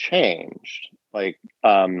law changed, like,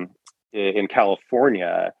 in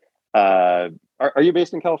California, are you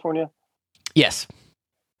based in California? Yes.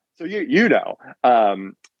 So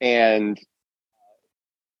and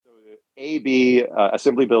AB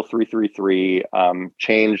Assembly Bill 333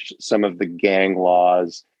 changed some of the gang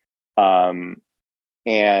laws, and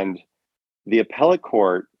the appellate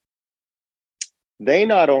court, they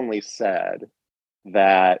not only said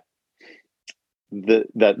that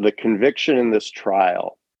the conviction in this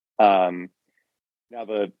trial, now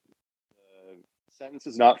the sentence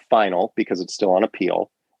is not final because it's still on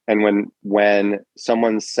appeal, and when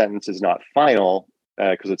someone's sentence is not final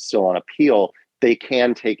because it's still on appeal, they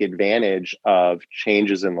can take advantage of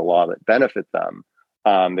changes in the law that benefit them.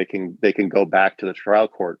 They can go back to the trial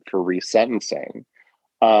court for resentencing.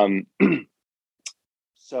 But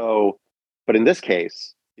in this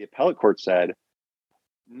case, the appellate court said,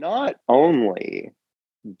 not only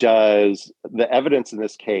does the evidence in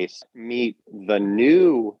this case meet the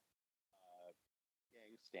new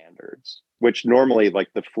gang standards, which normally, like,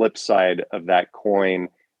 the flip side of that coin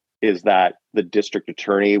is that the district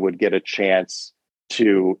attorney would get a chance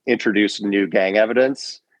to introduce new gang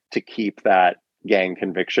evidence to keep that gang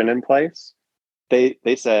conviction in place.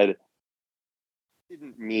 they said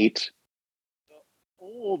didn't meet the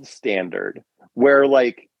old standard where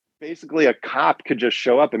like basically a cop could just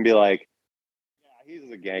show up and be like, yeah,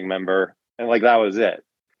 he's a gang member, and like that was it.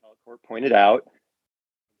 The court pointed out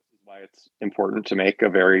this is why it's important to make a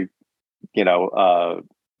very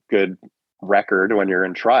good record when you're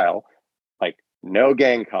in trial. Like no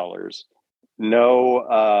gang colors, no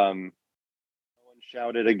one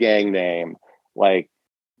shouted a gang name. Like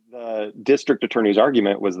the district attorney's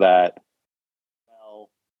argument was that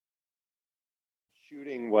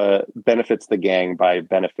shooting what benefits the gang by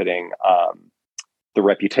benefiting the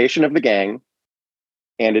reputation of the gang,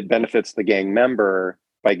 and it benefits the gang member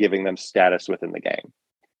by giving them status within the gang.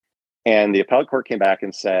 And the appellate court came back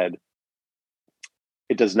and said,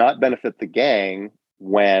 it does not benefit the gang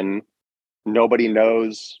when nobody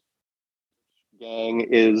knows the gang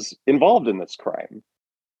is involved in this crime.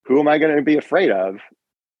 Who am I going to be afraid of?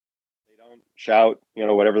 They don't shout,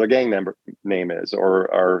 whatever the gang member name is,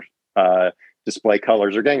 or display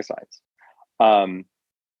colors or gang signs.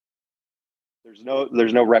 There's no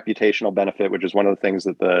reputational benefit, which is one of the things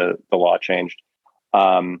that the law changed.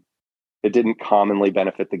 It didn't commonly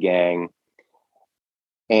benefit the gang,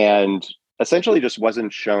 and essentially just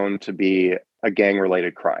wasn't shown to be a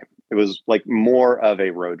gang-related crime. It was like more of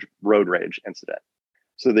a road rage incident.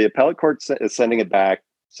 So the appellate court is sending it back,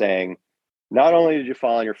 saying, not only did you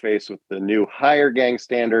fall on your face with the new higher gang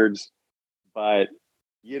standards, but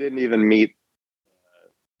you didn't even meet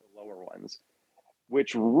the lower ones,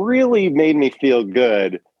 which really made me feel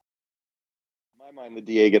good. In my mind, the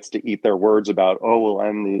DA gets to eat their words about, oh, well,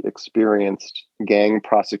 I'm the experienced gang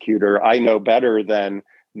prosecutor. I know better than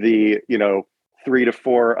the 3 to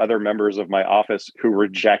 4 other members of my office who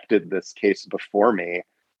rejected this case before me.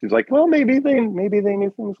 He's like, well, maybe they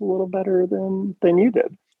knew things a little better than you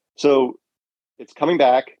did. So it's coming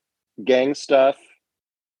back. Gang stuff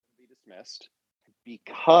be dismissed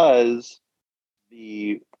because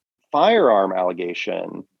the firearm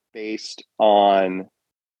allegation based on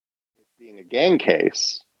it being a gang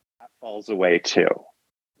case that falls away too.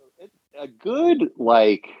 So it's a good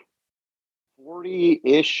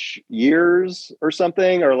 40-ish years or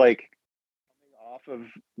something, or like coming off of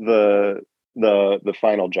the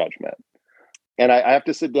final judgment. And I have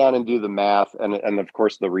to sit down and do the math, and of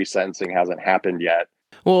course the resentencing hasn't happened yet.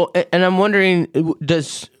 Well, and I'm wondering,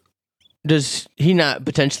 does he not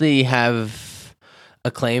potentially have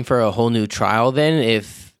a claim for a whole new trial then?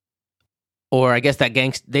 Or I guess that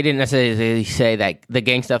they didn't necessarily say that the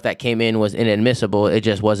gang stuff that came in was inadmissible. It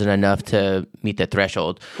just wasn't enough to meet the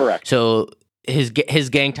threshold. Correct. So his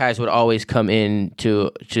gang ties would always come in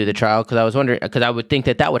to the trial, because I was wondering, because I would think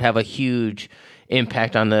that would have a huge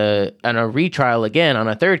impact on a retrial again on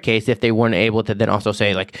a third case if they weren't able to then also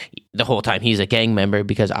say like the whole time he's a gang member,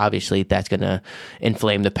 because obviously that's going to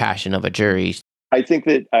inflame the passion of a jury. I think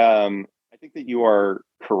that you are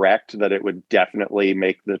correct that it would definitely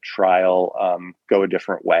make the trial go a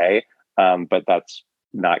different way, but that's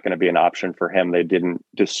not going to be an option for him. They didn't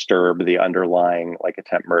disturb the underlying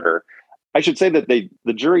attempt murder. I should say that the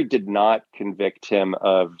jury did not convict him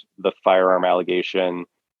of the firearm allegation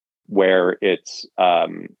where it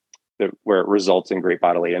results in great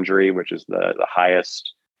bodily injury, which is the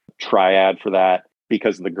highest triad for that,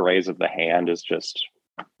 because the graze of the hand is just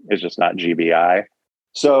not GBI.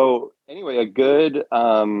 So anyway, a good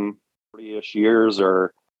 40-ish years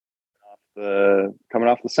are coming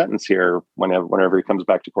off the sentence here whenever he comes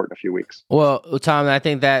back to court in a few weeks. Well, Tom, I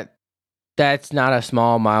think that's not a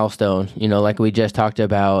small milestone. Like we just talked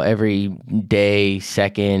about, every day,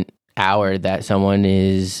 second, hour that someone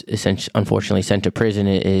is unfortunately sent to prison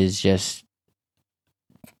is just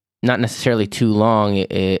not necessarily too long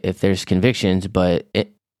if there's convictions, but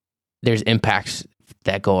there's impacts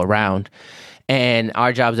that go around. And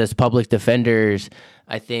our jobs as public defenders,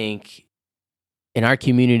 I think, in our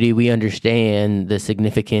community, we understand the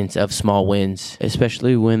significance of small wins,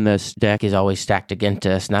 especially when the deck is always stacked against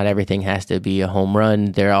us. Not everything has to be a home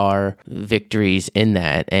run. There are victories in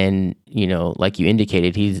that. And, like you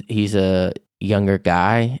indicated, he's a younger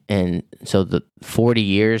guy. And so the 40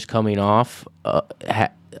 years coming off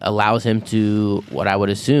allows him to, what I would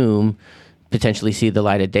assume, potentially see the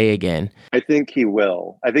light of day again. I think he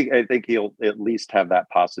will. I think he'll at least have that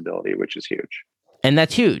possibility, which is huge. And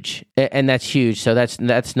that's huge. So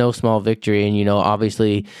that's no small victory. And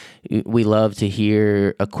obviously, we love to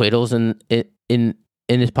hear acquittals in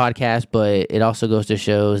in this podcast, but it also goes to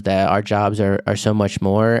shows that our jobs are so much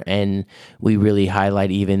more, and we really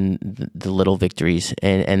highlight even the little victories.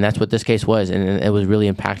 And that's what this case was. And it was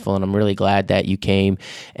really impactful. And I'm really glad that you came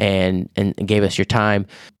and gave us your time.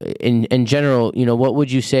 In general, what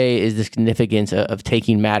would you say is the significance of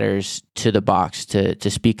taking matters to the box to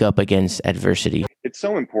speak up against adversity? It's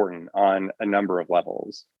so important on a number of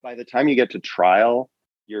levels. By the time you get to trial,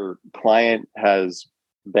 your client has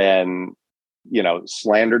been,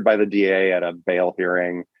 slandered by the DA at a bail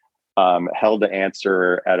hearing, held to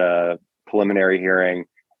answer at a preliminary hearing.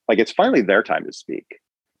 Like, it's finally their time to speak.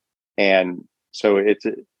 And so it's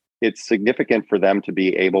significant for them to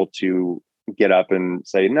be able to get up and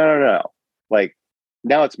say, no. Like,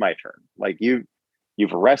 now it's my turn. Like, you've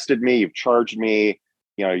arrested me, you've charged me,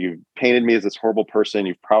 you've painted me as this horrible person.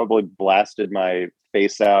 You've probably blasted my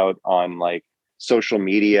face out on like social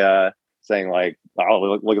media saying like,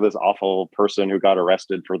 oh, look at this awful person who got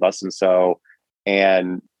arrested for thus and so.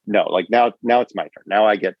 And no, like now it's my turn. Now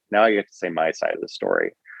I get to say my side of the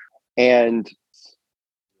story. And it's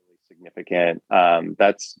really significant.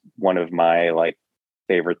 That's one of my like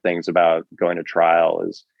favorite things about going to trial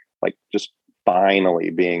is like just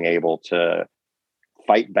finally being able to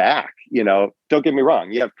fight back. Don't get me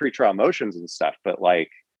wrong, you have pretrial motions and stuff, but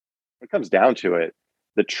like when it comes down to it,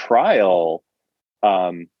 the trial,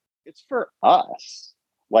 it's for us.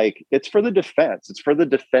 Like, it's for the defense, it's for the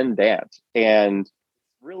defendant. And it's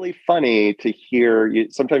really funny to hear,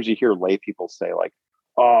 sometimes you hear lay people say like,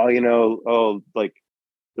 like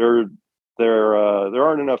there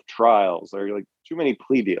aren't enough trials, there are like too many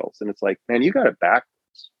plea deals. And it's like, man, you got it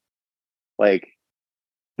backwards. Like,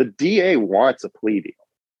 the DA wants a plea deal.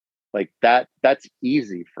 Like that's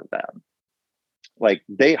easy for them. Like,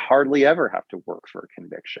 they hardly ever have to work for a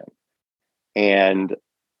conviction. And,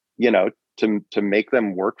 to make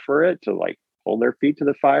them work for it, to like hold their feet to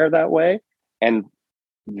the fire that way. And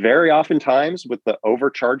very oftentimes with the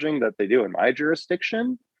overcharging that they do in my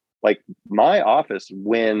jurisdiction, like my office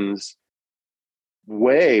wins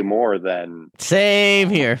way more than same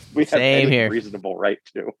here. We have any reasonable right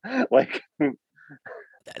to. Like,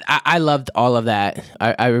 I loved all of that.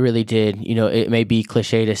 I really did. It may be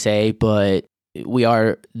cliche to say, but we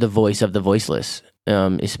are the voice of the voiceless,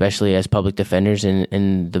 especially as public defenders,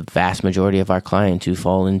 and the vast majority of our clients who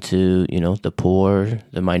fall into, the poor,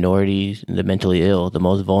 the minorities, the mentally ill, the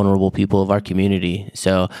most vulnerable people of our community.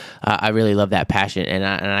 So I really love that passion, and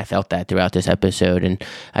I felt that throughout this episode. And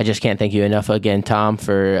I just can't thank you enough again, Tom,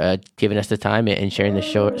 for giving us the time and sharing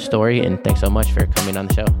the story. And thanks so much for coming on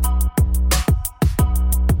the show.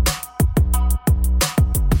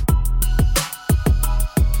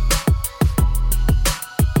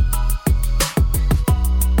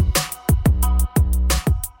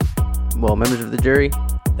 Well, members of the jury,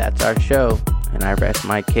 that's our show, and I rest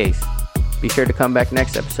my case. Be sure to come back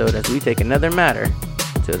next episode as we take another matter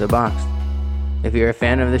to the box. If you're a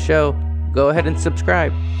fan of the show, go ahead and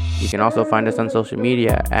subscribe. You can also find us on social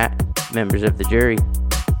media at Members of the Jury.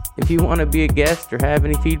 If you want to be a guest or have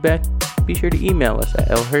any feedback, be sure to email us at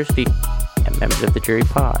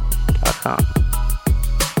lhursty@membersofthejurypod.com.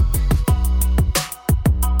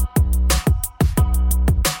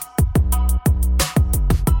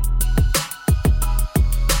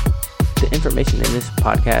 Information in this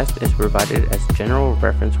podcast is provided as general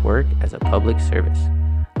reference work as a public service.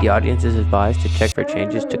 The audience is advised to check for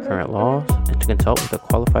changes to current laws and to consult with a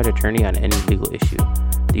qualified attorney on any legal issue.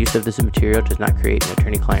 The use of this material does not create an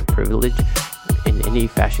attorney-client privilege in any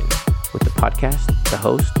fashion with the podcast, the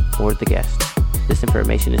host, or the guest. This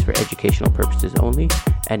information is for educational purposes only,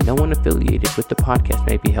 and no one affiliated with the podcast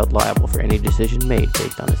may be held liable for any decision made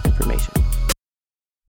based on this information.